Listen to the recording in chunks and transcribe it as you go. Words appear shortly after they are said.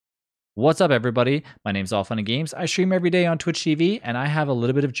What's up, everybody? My name's All Fun and Games. I stream every day on Twitch TV, and I have a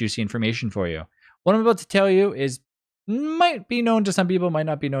little bit of juicy information for you. What I'm about to tell you might be known to some people, might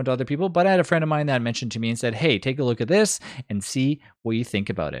not be known to other people, but I had a friend of mine that mentioned to me and said, hey, take a look at this and see what you think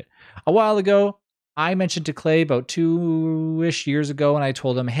about it. A while ago, I mentioned to Clay about 2-ish years ago, and I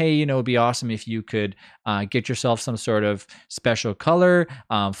told him, hey, it'd be awesome if you could get yourself some sort of special color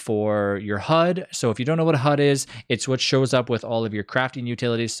for your HUD. So if you don't know what a HUD is, it's what shows up with all of your crafting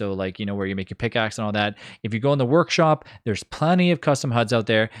utilities. So like, where you make your pickaxe and all that. If you go in the workshop, there's plenty of custom HUDs out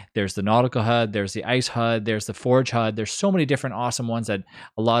there. There's the nautical HUD, there's the ice HUD, there's the forge HUD. There's so many different awesome ones that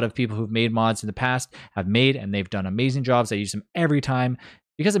a lot of people who've made mods in the past have made, and they've done amazing jobs. I use them every time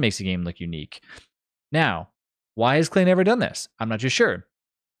because it makes the game look unique. Now, why has Clay never done this? I'm not too sure.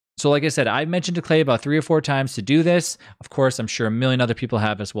 So like I said, I've mentioned to Clay about 3 or 4 times to do this. Of course, I'm sure a million other people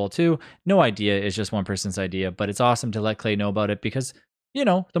have as well too. No idea is just one person's idea, but it's awesome to let Clay know about it because,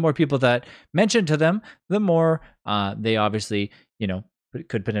 the more people that mention to them, the more they obviously,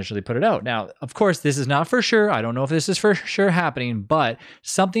 could potentially put it out. Now, of course, this is not for sure. I don't know if this is for sure happening, but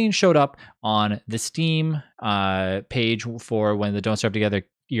something showed up on the Steam page for when the Don't Starve Together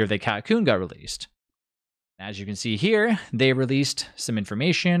Year of the Cocoon got released. As you can see here, they released some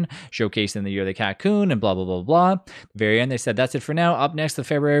information showcasing the Year of the Cocoon and blah, blah, blah, blah. At the very end, they said, that's it for now. Up next in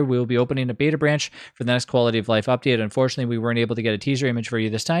February, we will be opening a beta branch for the next quality of life update. Unfortunately, we weren't able to get a teaser image for you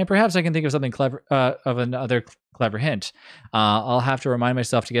this time. Perhaps I can think of something clever, of another clever hint. I'll have to remind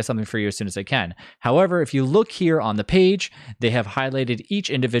myself to get something for you as soon as I can. However, if you look here on the page, they have highlighted each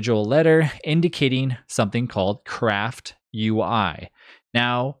individual letter indicating something called Craft UI.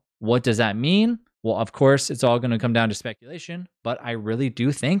 Now, what does that mean? Well, of course, it's all going to come down to speculation, but I really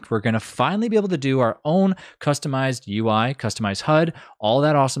do think we're going to finally be able to do our own customized UI, customized HUD, all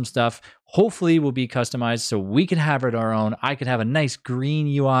that awesome stuff. Hopefully will be customized so we can have it our own. I could have a nice green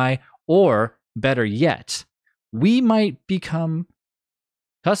UI, or better yet, we might become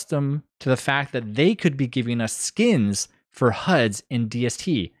custom to the fact that they could be giving us skins for HUDs in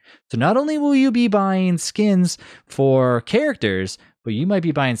DST. So not only will you be buying skins for characters, but you might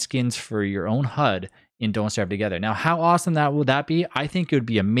be buying skins for your own HUD in Don't Starve Together. Now, how awesome would that be? I think it would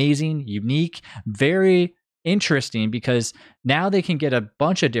be amazing, unique, very interesting, because now they can get a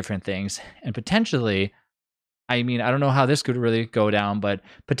bunch of different things, and potentially, I don't know how this could really go down, but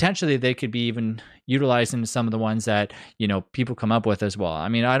potentially they could be even utilizing some of the ones that, people come up with as well.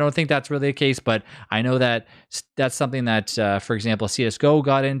 I don't think that's really the case, but I know that that's something that, for example, CSGO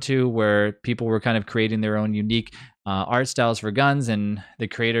got into, where people were kind of creating their own unique art styles for guns, and the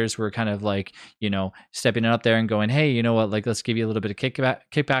creators were kind of like, stepping up there and going, hey, you know what, like, let's give you a little bit of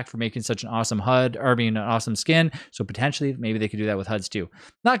kickback for making such an awesome HUD, or an awesome skin. So potentially maybe they could do that with HUDs too.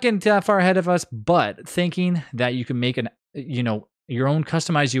 Not getting that far ahead of us, but thinking that you can make your own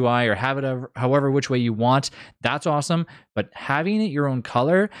customized UI, or have it however which way you want, that's awesome. But having it your own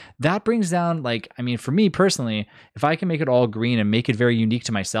color, that brings down, for me personally, if I can make it all green and make it very unique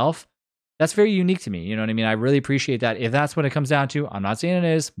to myself, that's very unique to me. You know what I mean? I really appreciate that. If that's what it comes down to, I'm not saying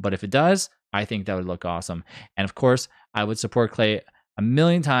it is, but if it does, I think that would look awesome. And of course, I would support Clay a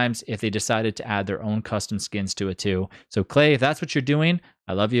million times if they decided to add their own custom skins to it too. So Clay, if that's what you're doing,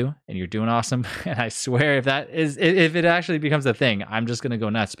 I love you and you're doing awesome. And I swear, if it actually becomes a thing, I'm just going to go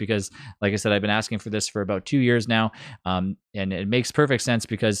nuts, because like I said, I've been asking for this for about 2 years now. And it makes perfect sense,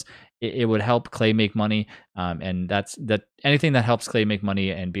 because it would help Clay make money. And anything that helps Clay make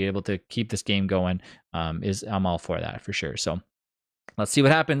money and be able to keep this game going, I'm all for that for sure. So let's see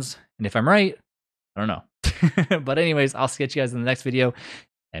what happens. And if I'm right, I don't know. But anyways, I'll sketch you guys in the next video,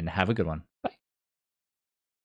 and have a good one.